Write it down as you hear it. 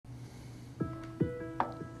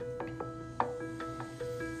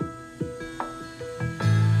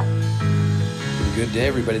Good day,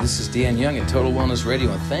 everybody. This is Dan Young at Total Wellness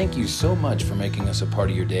Radio, and thank you so much for making us a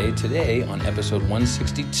part of your day. Today, on episode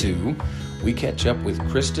 162, we catch up with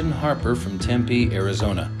Kristen Harper from Tempe,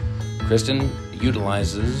 Arizona. Kristen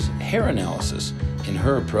utilizes hair analysis in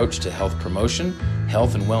her approach to health promotion,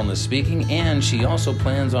 health and wellness speaking, and she also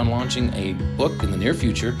plans on launching a book in the near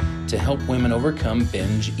future to help women overcome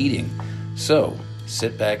binge eating. So,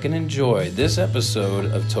 sit back and enjoy this episode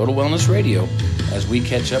of Total Wellness Radio as we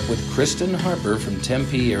catch up with Kristen Harper from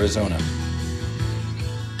Tempe, Arizona.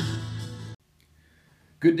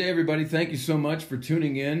 Good day, everybody. Thank you so much for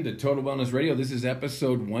tuning in to Total Wellness Radio. This is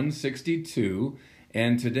episode 162,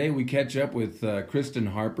 and today we catch up with Kristen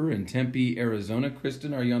Harper in Tempe, Arizona.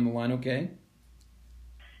 Kristen, are you on the line okay?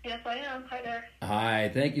 Yes, I am. Hi there.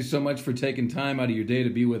 Hi. Thank you so much for taking time out of your day to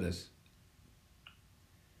be with us.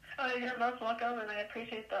 You're most welcome, and I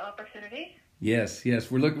appreciate the opportunity. Yes.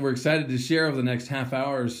 We're excited to share over the next half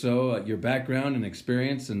hour or so your background and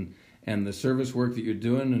experience and the service work that you're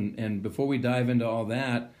doing. And before we dive into all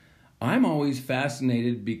that, I'm always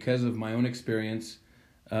fascinated because of my own experience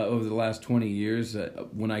over the last 20 years.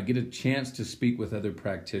 When I get a chance to speak with other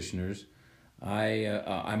practitioners,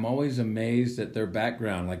 I'm always amazed at their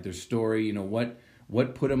background, like their story. You know,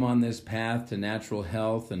 what put them on this path to natural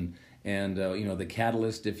health and the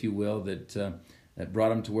catalyst, if you will, that brought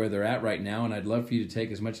them to where they're at right now. And I'd love for you to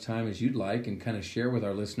take as much time as you'd like and kind of share with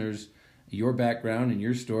our listeners your background and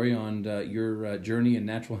your story on your journey in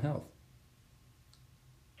natural health.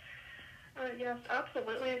 Yes,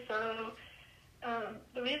 absolutely. So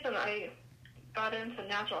the reason I got into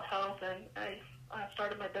natural health and I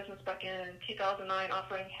started my business back in 2009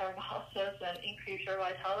 offering hair analysis and increased your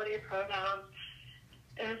vitality programs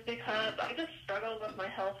is because I just struggled with my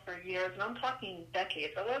health for years, and I'm talking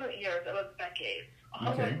decades. It wasn't years, it was decades.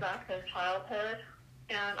 All the way back to childhood,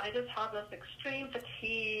 and I just had this extreme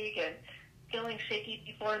fatigue and feeling shaky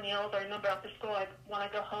before meals. I remember after school I'd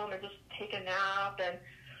want to go home and just take a nap, and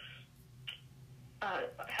I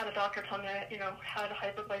had a doctor tell me I had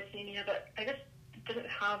hypoglycemia, but I just didn't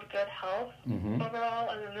have good health overall,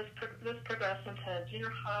 and then this progressed into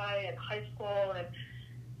junior high and high school, and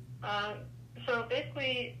so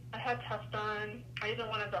basically, I had tests done. I even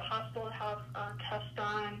wanted the hospital to have tests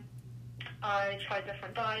done. I tried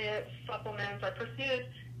different diets, supplements. I pursued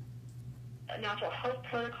natural health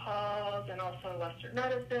protocols and also Western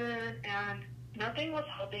medicine, and nothing was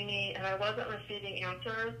helping me, and I wasn't receiving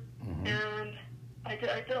answers. And I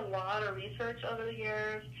did a lot of research over the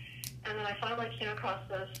years, and then I finally came across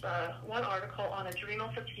this one article on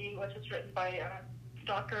adrenal fatigue, which is written by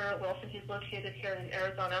Dr. Wilson. He's located here in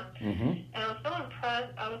Arizona. And I was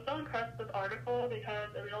so impressed with this article because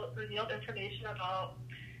it revealed information about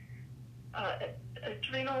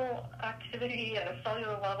adrenal activity at a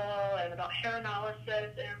cellular level and about hair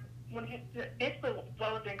analysis. And basically what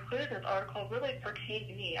was included in this article really pertained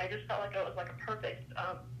to me. I just felt like it was like a perfect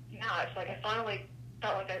match. Like I finally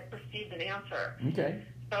felt like I received an answer. Okay.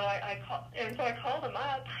 So I called him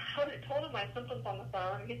up. I told him my symptoms on the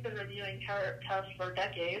phone. He's been reviewing hair tests for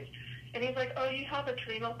decades, and he's like, "Oh, you have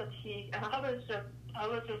adrenal fatigue." And I was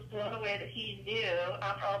just blown away that he knew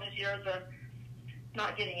after all these years of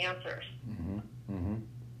not getting answers.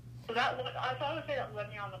 So I would say that led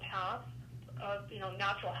me on the path of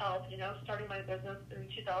natural health. Starting my business in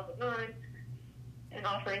 2009 and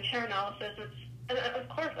offering hair analysis. And of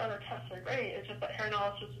course other tests are great. It's just that hair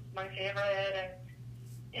analysis is my favorite.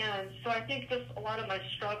 And so I think just a lot of my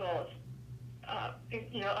struggles,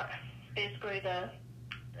 basically the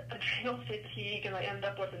adrenal fatigue, and I ended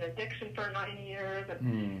up with an addiction for 9 years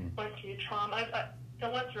and went through trauma. I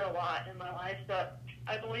went through a lot in my life, but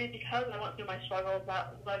I believe because I went through my struggles,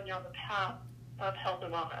 that led me on the path of health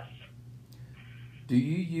and wellness. Do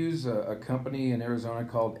you use a company in Arizona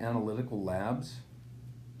called Analytical Labs?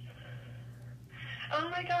 Oh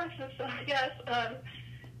my gosh, yes.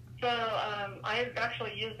 So I've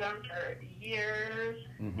actually used them for years,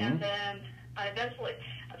 and then I eventually,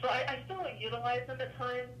 I still utilize them at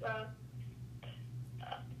times,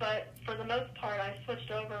 but for the most part I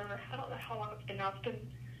switched over. I don't know how long it's been now. It's been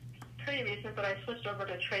pretty recent, but I switched over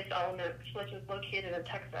to Trace Elements, which is located in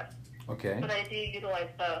Texas. Okay. But I do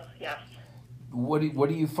utilize both, yes. What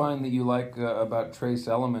do you find that you like about Trace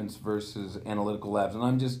Elements versus Analytical Labs? And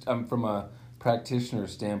I'm from a practitioner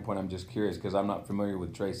standpoint, I'm just curious because I'm not familiar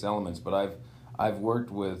with Trace Elements, but I've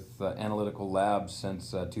worked with Analytical Labs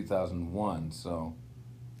since 2001. So.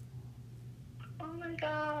 Oh my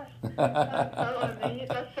gosh, that's so amazing!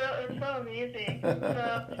 It's so amazing.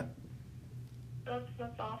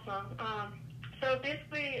 That's awesome. So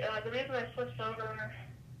basically, the reason I switched over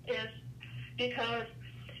is because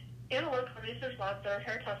analytical research labs, their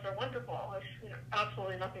hair tests are wonderful. There's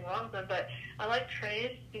absolutely nothing wrong with them. But I like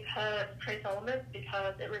trace elements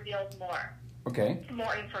because it reveals more. Okay.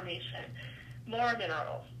 More information, more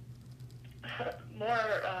minerals,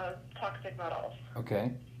 more toxic metals.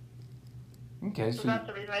 Okay. Okay. So that's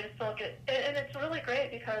the reason I just feel like it, and it's really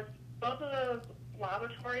great because both of those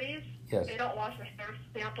laboratories, yes, they don't wash their hair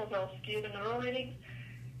samples, they'll skew the mineral readings,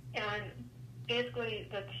 and basically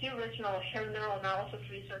the two original hair mineral analysis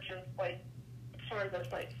researchers,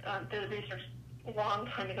 did research a long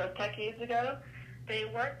time ago, decades ago, they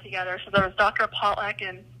worked together. So there was Dr. Pollack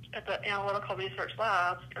at the Analytical Research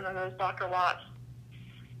Labs, and then there was Dr. Watts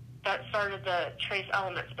that started the trace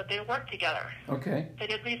elements, but they worked together. Okay. They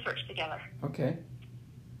did research together. Okay.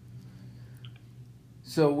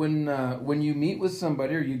 So when you meet with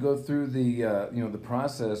somebody or you go through the the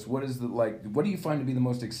process, what do you find to be the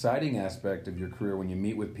most exciting aspect of your career when you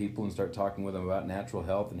meet with people and start talking with them about natural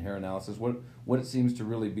health and hair analysis? What it seems to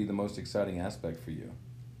really be the most exciting aspect for you?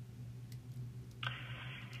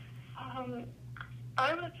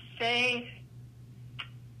 I would say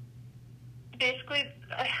basically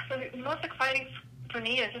the most exciting for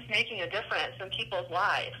me is just making a difference in people's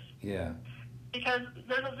lives. Yeah. Because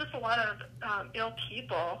there's just a lot of ill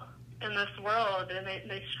people in this world, and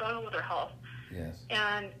they struggle with their health. Yes.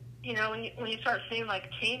 And when you start seeing like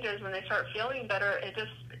changes, when they start feeling better, it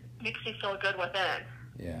just makes you feel good within.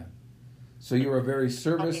 Yeah. So you're a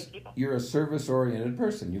service-oriented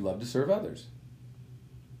person. You love to serve others.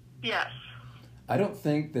 Yes. I don't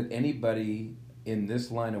think that anybody in this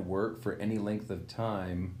line of work for any length of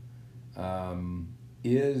time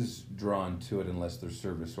is drawn to it unless they're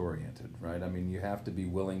service-oriented, right? I mean, you have to be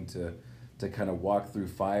willing to kind of walk through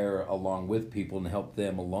fire along with people and help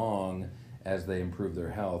them along as they improve their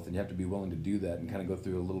health, and you have to be willing to do that and kind of go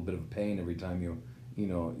through a little bit of pain every time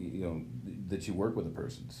that you work with a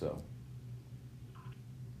person. So.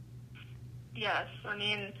 Yes, I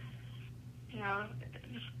mean,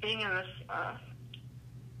 just being in this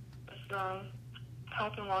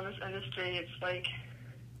health and wellness industry, it's like,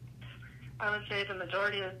 I would say the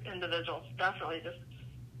majority of individuals definitely just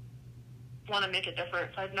want to make a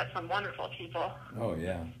difference. I've met some wonderful people. Oh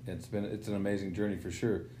yeah, it's an amazing journey for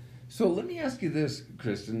sure. So let me ask you this,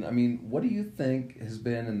 Kristen. I mean, what do you think has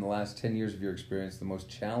been in the last 10 years of your experience the most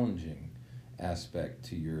challenging aspect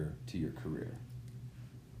to your career?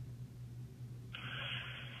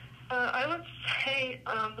 I would say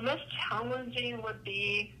the most challenging would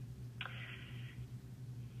be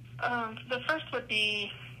the first would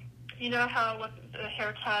be, how with the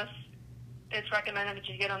hair test, it's recommended that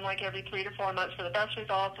you get them like every 3 to 4 months for the best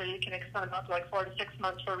results, or you can extend them up to like 4 to 6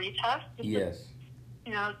 months for retest. Yes.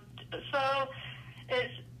 So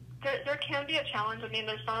there can be a challenge. I mean,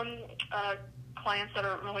 there's some clients that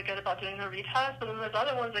are really good about doing the retest, but then there's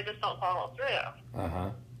other ones that just don't follow through.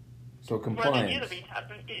 So compliance. Where they do the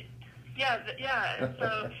retest. Yeah.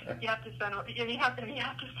 So you have to send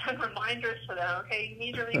reminders to them. Okay, you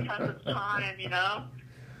need your retest. It's time.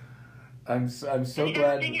 I'm so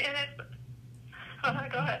glad.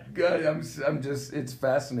 Go ahead. Good. I'm just. It's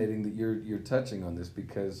fascinating that you're touching on this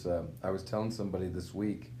because I was telling somebody this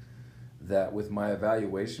week that with my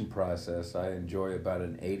evaluation process, I enjoy about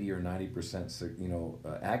an 80 or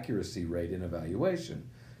 90% accuracy rate in evaluation,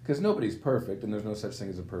 because nobody's perfect and there's no such thing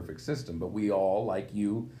as a perfect system. But we all, like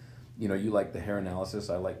you like the hair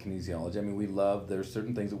analysis. I like kinesiology. I mean, there's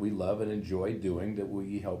certain things that we love and enjoy doing that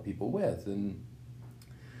we help people with. And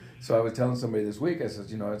so I was telling somebody this week, I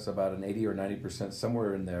said, it's about an 80 or 90%,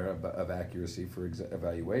 somewhere in there of accuracy for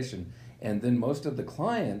evaluation. And then most of the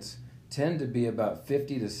clients tend to be about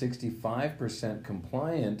 50 to 65%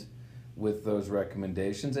 compliant with those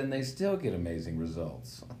recommendations, and they still get amazing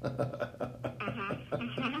results.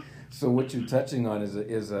 So what you're touching on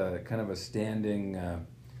is a kind of a standing,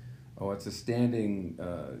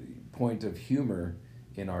 point of humor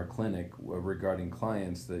in our clinic regarding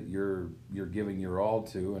clients that you're giving your all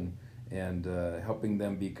to, and helping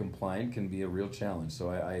them be compliant can be a real challenge. So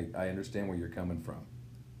I understand where you're coming from.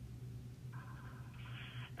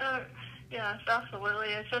 Yes, absolutely.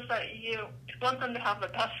 It's just that you want them to have the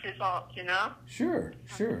best results, Sure.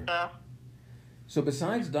 So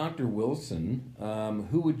besides Dr. Wilson,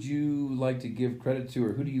 who would you like to give credit to,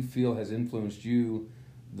 or who do you feel has influenced you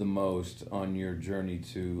the most on your journey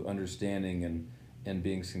to understanding and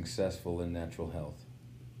being successful in natural health?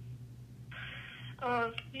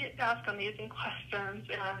 You ask amazing questions,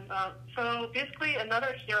 and so basically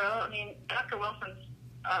another hero. I mean, Dr. Wilson's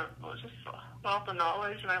was just a wealth of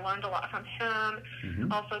knowledge, and I learned a lot from him.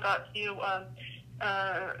 Mm-hmm. Also got to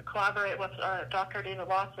collaborate with Dr. David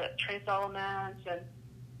Watts at Trace Elements, and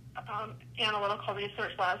analytical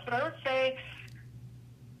research labs, but I would say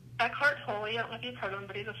Eckhart Tolle, I don't know if you've heard of him,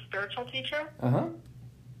 but he's a spiritual teacher. Uh-huh.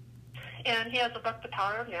 And he has a book, The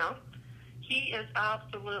Power of Now. He is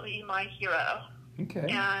absolutely my hero. Okay.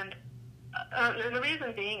 And the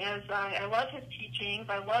reason being is I love his teachings.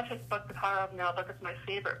 I love his book, The Power of Now book. It's my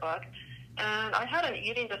favorite book. And I had an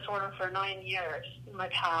eating disorder for 9 years in my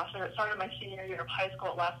past, and it started my senior year of high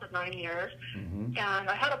school. It lasted 9 years. And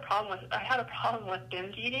I had a problem with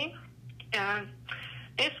binge eating. And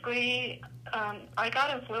basically, I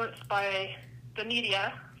got influenced by the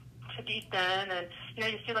media to be thin, and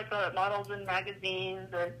you see like the models in magazines,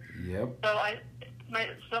 and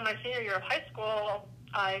so my senior year of high school,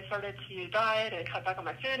 I started to diet and cut back on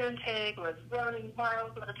my food intake, was running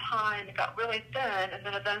miles at a time, it got really thin, and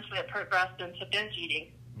then eventually it progressed into binge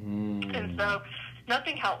eating. And so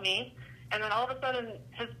nothing helped me. And then all of a sudden,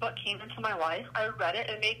 his book came into my life. I read it.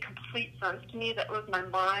 It made complete sense to me that it was my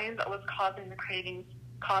mind that was causing the cravings,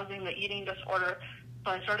 causing the eating disorder.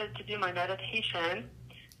 So I started to do my meditation.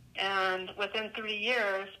 And within 3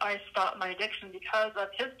 years, I stopped my addiction because of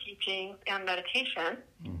his teachings and meditation.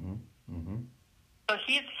 So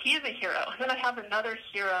he's a hero. And then I have another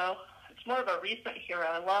hero. It's more of a recent hero.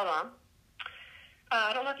 I love him.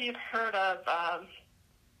 I don't know if you've heard of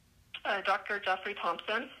Dr. Jeffrey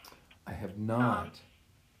Thompson. I have not.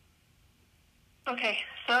 Okay,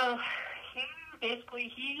 so he's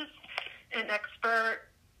an expert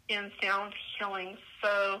in sound healing.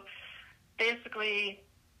 So basically,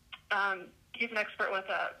 he's an expert with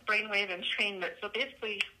brainwave entrainment. So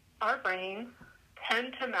basically, our brains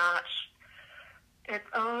tend to match its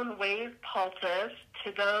own wave pulses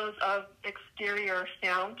to those of exterior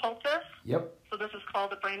sound pulses. Yep. So this is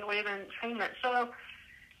called the brainwave entrainment. So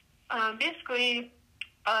basically,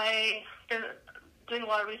 I've been doing a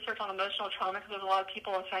lot of research on emotional trauma because there's a lot of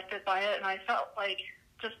people affected by it, and I felt like,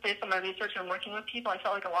 just based on my research and working with people, I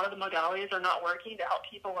felt like a lot of the modalities are not working to help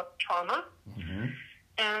people with trauma.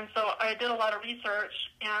 And so I did a lot of research,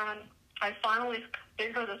 and I finally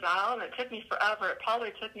figured this out, and it took me forever. It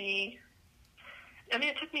probably took me,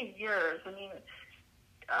 it took me years.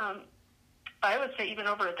 I would say even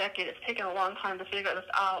over a decade. It's taken a long time to figure this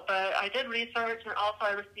out, but I did research, and also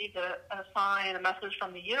I received a sign, a message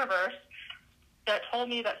from the universe that told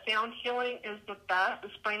me that sound healing is the best,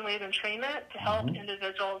 this brainwave entrainment, to help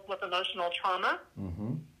individuals with emotional trauma.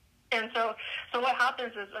 And so what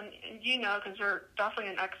happens is, and you know, because you're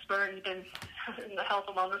definitely an expert and you've been in the health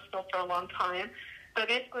and wellness field for a long time, but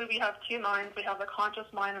basically we have two minds. We have the conscious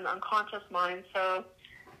mind and the unconscious mind. So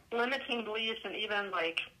limiting beliefs and even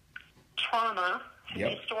like trauma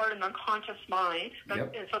can be stored in the unconscious mind.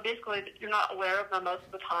 And so basically you're not aware of them most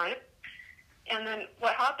of the time. And then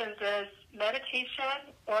what happens is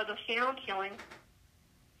meditation or the sound healing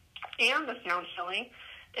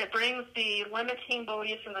it brings the limiting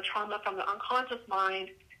beliefs and the trauma from the unconscious mind,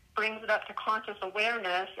 brings it up to conscious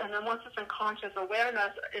awareness, and then once it's in conscious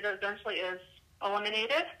awareness, it eventually is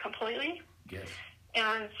eliminated completely. Yes.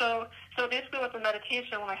 And so basically with the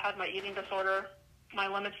meditation, when I had my eating disorder, my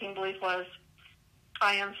limiting belief was,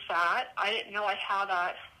 I am fat. I didn't know I had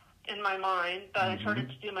that in my mind, but I started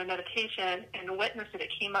to do my meditation and witnessed it.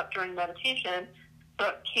 It came up during meditation, so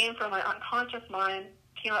it came from my unconscious mind,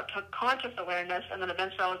 came up to conscious awareness, and then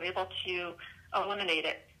eventually I was able to eliminate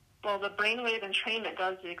it. Well, the brainwave entrainment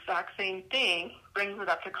does the exact same thing, brings it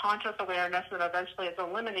up to conscious awareness, and eventually it's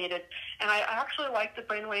eliminated. And I actually like the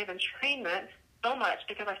brainwave entrainment so much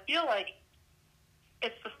because I feel like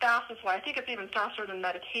it's the fastest way. I think it's even faster than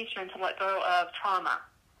meditation to let go of trauma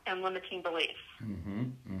and limiting beliefs.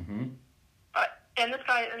 And this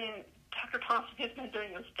guy, Dr. Thompson, he's been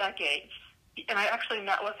doing this decades. And I actually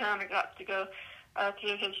met with him and got to go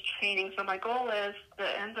through his training. So my goal is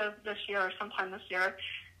the end of this year or sometime this year,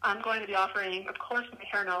 I'm going to be offering, of course, my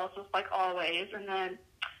hair analysis like always, and then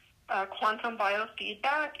quantum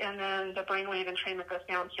biofeedback, and then the brainwave entrainment, the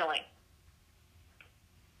sound healing.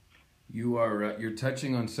 You're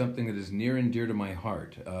touching on something that is near and dear to my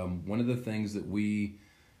heart. One of the things that we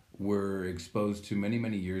were exposed to many,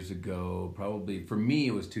 many years ago, probably for me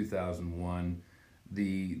it was 2001,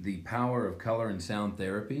 the power of color and sound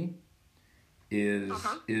therapy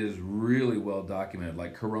is really well documented,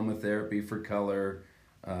 like chromotherapy for color,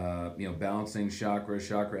 balancing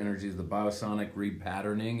chakra energies, the biosonic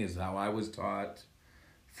repatterning is how I was taught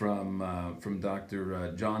from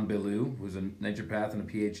Dr. John Bellew, who's a naturopath and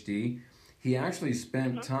a PhD. He actually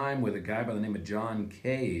spent time with a guy by the name of John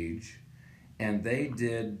Cage, and they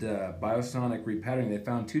did biosonic repatterning. They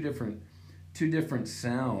found two different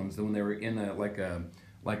sounds when they were in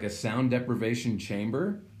a sound deprivation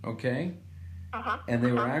chamber, okay? And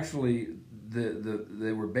they were actually,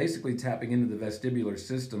 they were basically tapping into the vestibular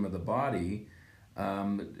system of the body,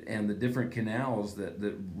 and the different canals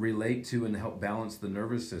that relate to and help balance the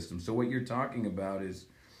nervous system. So what you're talking about is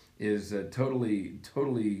totally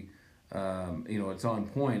it's on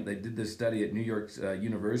point. They did this study at New York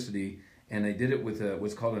University, and they did it with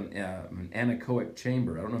what's called an anechoic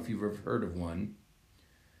chamber. I don't know if you've ever heard of one.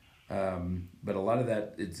 But a lot of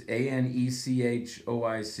that, it's ANECHOIC.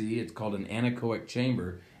 It's called an anechoic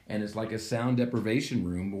chamber, and it's like a sound deprivation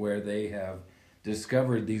room where they have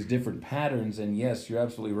discovered these different patterns. And yes, you're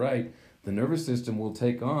absolutely right. The nervous system will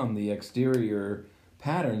take on the exterior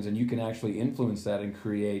patterns, and you can actually influence that and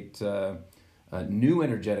create new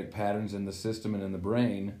energetic patterns in the system and in the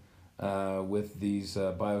brain with these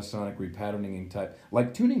biosonic repatterning type,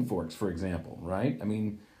 like tuning forks, for example, right? I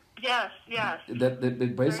mean, yes. That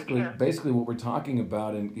basically what we're talking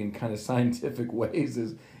about in kind of scientific ways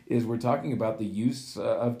is we're talking about the use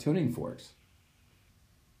of tuning forks.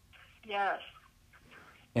 Yes.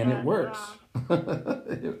 And it works.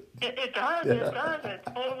 It does. It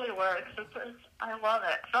totally works. I love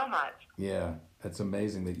it so much. Yeah, it's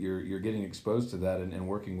amazing that you're getting exposed to that and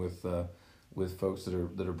working with folks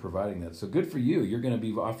that are providing that. So good for you. You're going to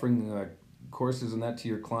be offering courses and that to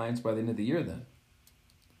your clients by the end of the year then.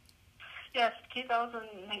 Yes,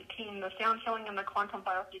 2019, the sound healing and the quantum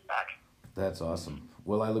biofeedback. That's awesome.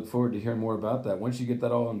 Well, I look forward to hearing more about that. Once you get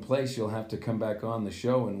that all in place, you'll have to come back on the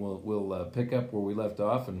show, and we'll pick up where we left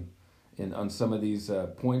off and on some of these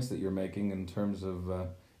points that you're making in terms of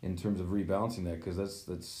rebalancing that, because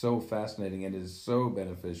that's so fascinating and is so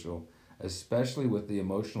beneficial, especially with the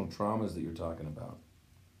emotional traumas that you're talking about.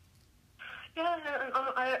 Yeah, and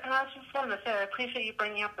I was just wanted to say I appreciate you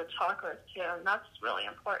bringing up the chakras too, and that's really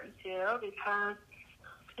important too, because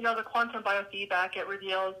the quantum biofeedback, it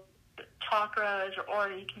reveals chakras, your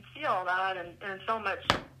aura, you can see all that and so much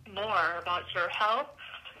more about your health.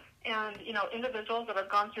 And individuals that have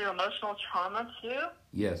gone through emotional trauma too.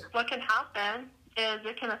 Yes. What can happen is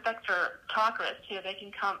it can affect your chakras too. They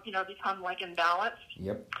can become like imbalanced.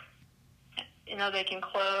 Yep. They can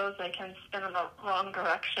close, they can spin in the wrong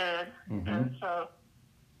direction. Mm-hmm. And so,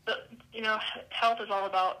 health is all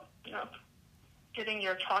about, getting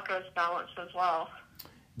your chakras balanced as well.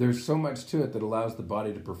 There's so much to it that allows the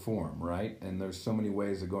body to perform, right? And there's so many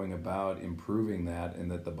ways of going about improving that and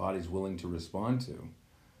that the body's willing to respond to.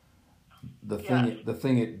 The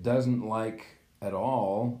thing it doesn't like at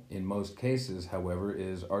all, in most cases, however,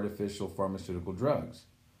 is artificial pharmaceutical drugs.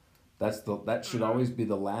 That should always be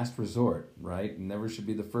the last resort, right? Never should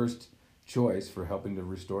be the first choice for helping to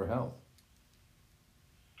restore health.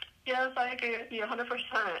 Yes, I agree with you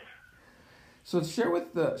 100%. So share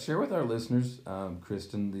with our listeners,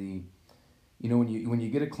 Kristen, when you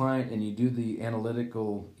get a client and you do the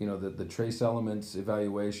analytical, the trace elements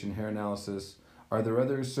evaluation, hair analysis, are there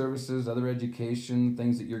other services, other education,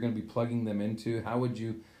 things that you're going to be plugging them into? How would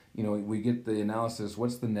you? We get the analysis.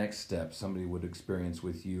 What's the next step somebody would experience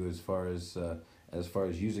with you as far as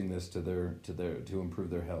using this to improve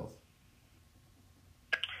their health?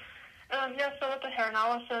 So with the hair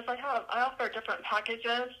analysis, I offer different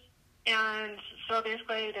packages, and so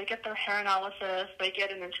basically they get their hair analysis, they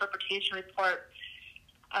get an interpretation report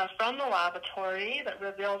from the laboratory that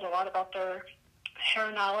reveals a lot about their hair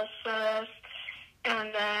analysis,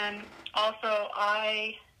 and then also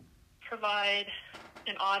I provide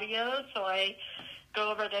an audio, so I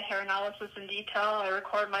go over the hair analysis in detail. I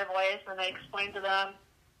record my voice and I explain to them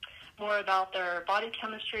more about their body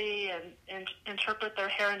chemistry and interpret their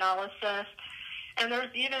hair analysis. And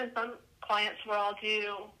there's even some clients where I'll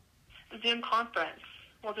do a Zoom conference.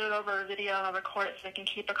 We'll do it over video and I'll record it so they can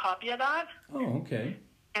keep a copy of that. Oh, okay.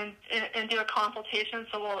 And do a consultation,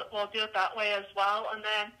 so we'll do it that way as well. And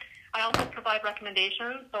then I also provide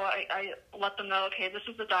recommendations, so I let them know, okay, this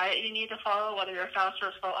is the diet you need to follow, whether you're fast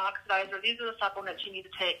or slow oxidizer. These are the supplements you need to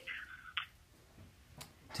take.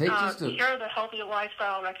 Here are the healthy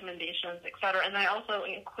lifestyle recommendations, et cetera. And I also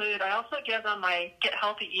give them my Get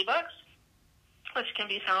Healthy ebooks, which can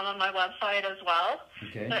be found on my website as well.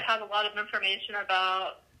 Okay. So it has a lot of information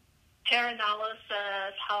about hair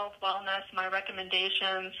analysis, health, wellness, my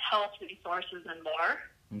recommendations, health resources, and more.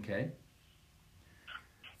 Okay.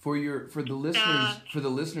 For the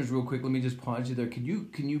listeners, real quick, let me just pause you there. Can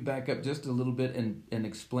you back up just a little bit and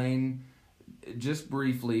explain just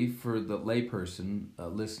briefly for the layperson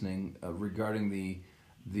listening regarding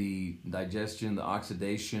the digestion, the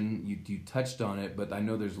oxidation? You touched on it, but I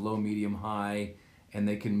know there's low, medium, high, and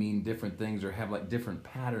they can mean different things or have like different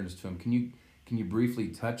patterns to them. Can you briefly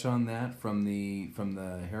touch on that from the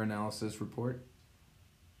hair analysis report?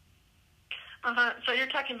 So you're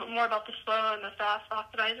talking more about the slow and the fast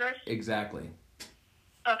oxidizers? Exactly.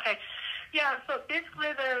 Okay. Yeah, so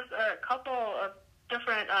basically there's a couple of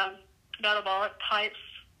different metabolic types,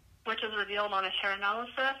 which is revealed on a hair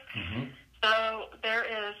analysis. Mm-hmm. So there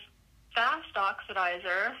is fast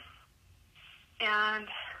oxidizer, and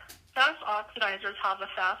fast oxidizers have a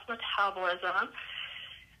fast metabolism,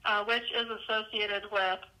 which is associated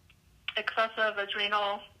with excessive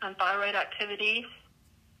adrenal and thyroid activity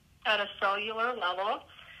at a cellular level.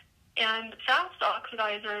 And fast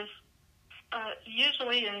oxidizers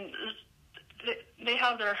usually, they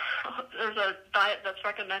have there's a diet that's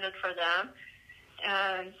recommended for them.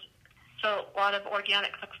 And so a lot of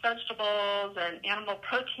organic cooked vegetables and animal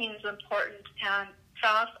protein is important. And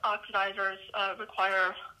fast oxidizers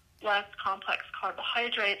require less complex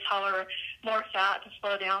carbohydrates, however, more fat to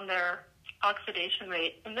slow down their oxidation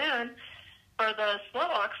rate. And then for the slow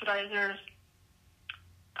oxidizers,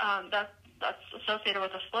 that's associated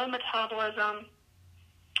with a slow metabolism,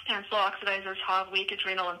 and slow oxidizers have weak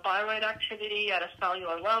adrenal and thyroid activity at a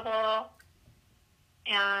cellular level.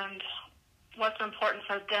 And what's important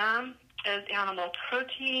for them is animal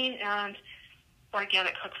protein and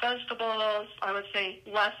organic cooked vegetables. I would say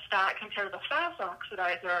less fat compared to the fast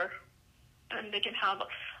oxidizer, and they can have a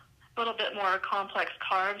little bit more complex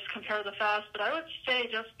carbs compared to the fast. But I would say,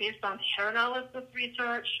 just based on hair analysis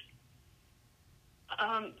research,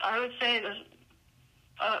 I would say the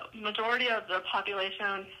majority of the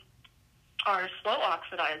population are slow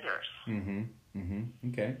oxidizers. Mm-hmm. Mm-hmm.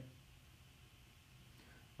 Okay.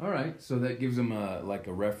 All right. So that gives them a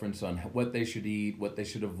reference on what they should eat, what they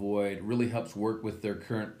should avoid. It really helps work with their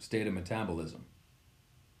current state of metabolism.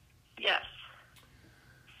 Yes.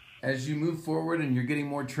 As you move forward and you're getting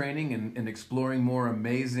more training and exploring more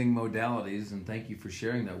amazing modalities, and thank you for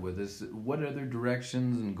sharing that with us, what other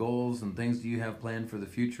directions and goals and things do you have planned for the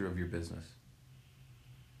future of your business?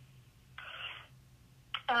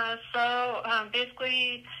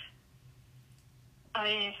 Basically,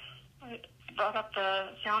 I brought up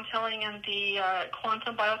the sound healing and the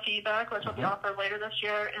quantum biofeedback, which will be offered later this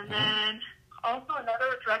year. And then also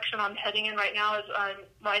another direction I'm heading in right now is I'm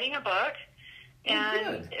writing a book.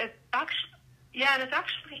 And it's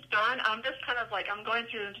actually done. I'm just kind of I'm going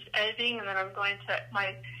through just editing, and then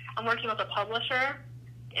I'm working with a publisher,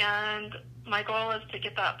 and my goal is to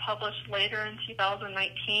get that published later in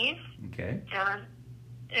 2019. Okay. And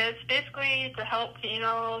it's basically to help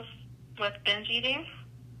females with binge eating.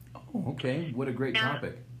 Oh, okay. What a great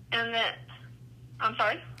topic. And then, I'm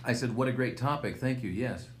sorry? I said, what a great topic. Thank you.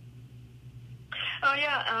 Yes. Oh,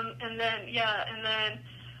 yeah. And then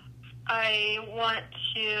I want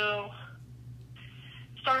to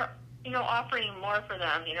start, offering more for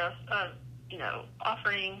them,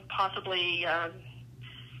 offering possibly, and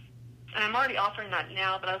I'm already offering that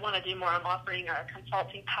now, but I want to do more. I'm offering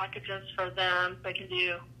consulting packages for them. They can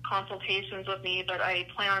do consultations with me, but I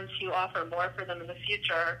plan to offer more for them in the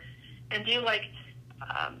future and do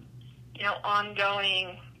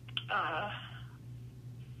ongoing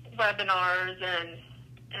webinars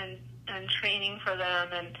and training for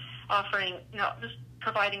them, and offering, just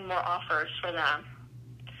providing more offers for them.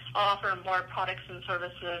 I'll offer more products and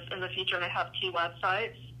services in the future, and I have 2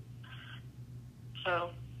 websites.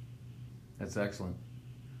 So. That's excellent.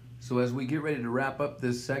 So as we get ready to wrap up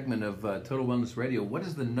this segment of Total Wellness Radio, what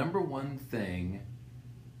is the number one thing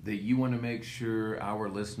that you want to make sure our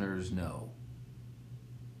listeners know?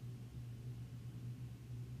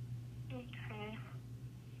 Okay.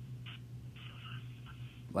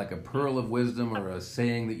 Like a pearl of wisdom, or a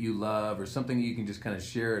saying that you love, or something that you can just kind of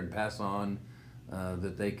share and pass on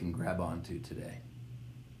that they can grab onto today.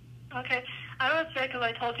 Okay. I would say, because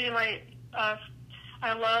I told you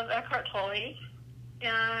I love Eckhart Tolle,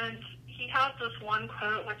 and he has this one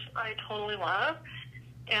quote which I totally love,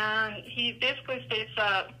 and he basically states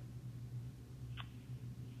that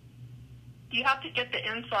you have to get the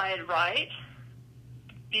inside right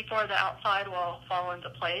before the outside will fall into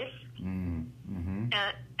place. Mm-hmm.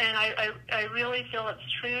 And I really feel it's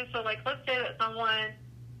true. So, let's say that someone,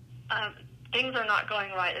 things are not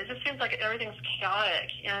going right. It just seems like everything's chaotic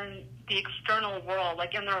in the external world,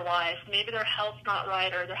 in their life. Maybe their health's not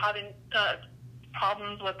right, or they're having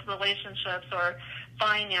problems with relationships or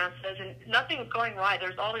finances, and nothing's going right.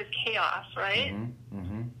 There's always chaos, right? Mm-hmm.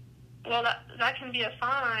 Mm-hmm. Well, that can be a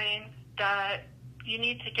sign that you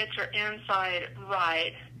need to get your inside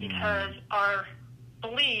right, because our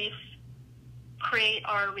beliefs create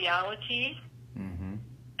our reality. Mm-hmm.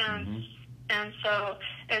 And so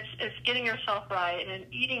it's getting yourself right and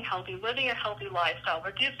eating healthy, living a healthy lifestyle,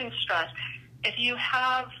 reducing stress. If you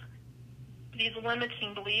have these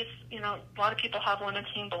limiting beliefs, a lot of people have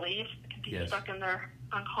limiting beliefs. It can be Yes. stuck in their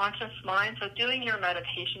unconscious mind. So doing your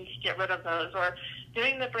meditation to get rid of those, or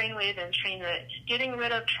doing the brainwave entrainment, getting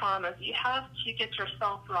rid of traumas. You have to get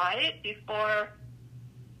yourself right before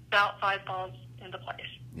the outside falls into place.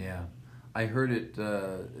 Yeah. I heard it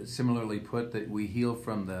similarly put that we heal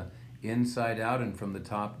from the inside out and from the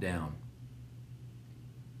top down.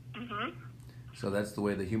 Mm-hmm. So that's the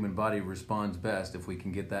way the human body responds best, if we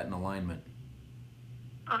can get that in alignment.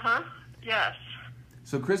 Uh-huh. Yes.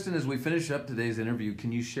 So, Kristen, as we finish up today's interview,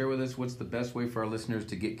 can you share with us what's the best way for our listeners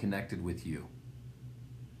to get connected with you?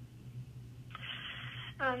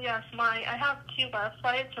 Yes, I have 2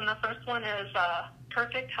 websites, and the first one is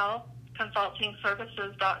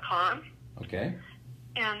perfecthealthconsultingservices.com. Okay.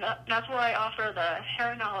 And that's where I offer the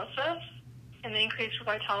hair analysis and the Increase for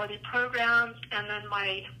Vitality programs, and then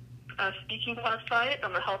my speaking website.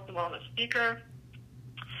 I'm a health and wellness speaker.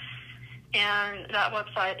 And that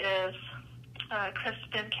website is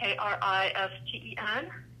Kristen, Kristen,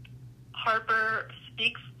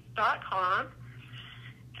 HarperSpeaks.com.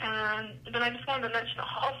 And then I just wanted to mention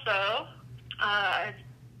also,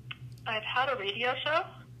 I've had a radio show.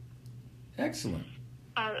 Excellent.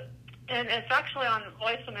 And it's actually on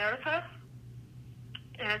Voice America.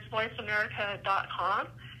 And it's voiceamerica.com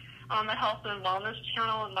on the Health and Wellness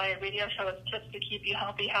channel. And my radio show is Tips to Keep You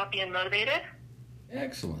Healthy, Happy, and Motivated.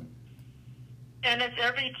 Excellent. And it's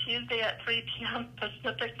every Tuesday at 3 p.m.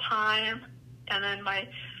 Pacific time. And then my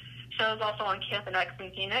show is also on KFNX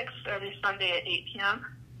in Phoenix every Sunday at 8 p.m.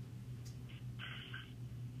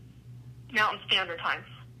 Mountain Standard Time.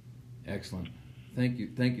 Excellent. Thank you.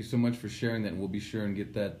 Thank you so much for sharing that. And we'll be sure and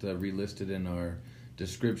get that relisted in our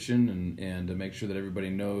description and to make sure that everybody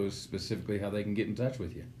knows specifically how they can get in touch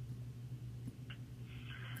with you.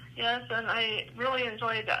 Yes, and I really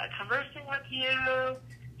enjoyed conversing with you,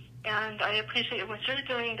 and I appreciate what you're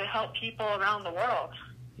doing to help people around the world.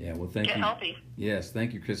 Yeah, well, thank you. Get healthy. Yes,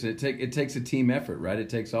 thank you, Chris. It takes a team effort, right? It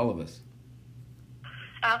takes all of us.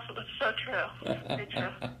 Absolutely, so true. So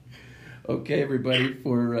true. Okay, everybody,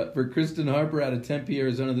 for Kristen Harper out of Tempe,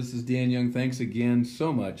 Arizona, this is Dan Young. Thanks again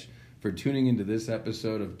so much for tuning into this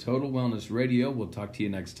episode of Total Wellness Radio. We'll talk to you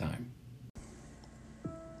next time.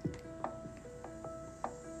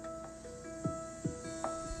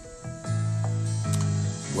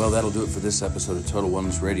 Well, that'll do it for this episode of Total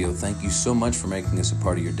Wellness Radio. Thank you so much for making us a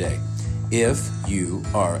part of your day. If you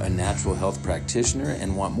are a natural health practitioner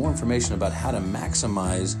and want more information about how to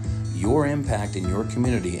maximize your impact in your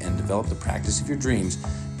community and develop the practice of your dreams,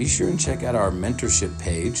 be sure and check out our mentorship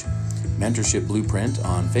page, Mentorship Blueprint,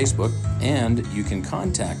 on Facebook, and you can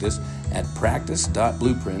contact us at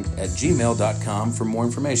practice.blueprint@gmail.com for more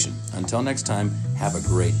information. Until next time, have a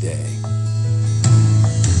great day.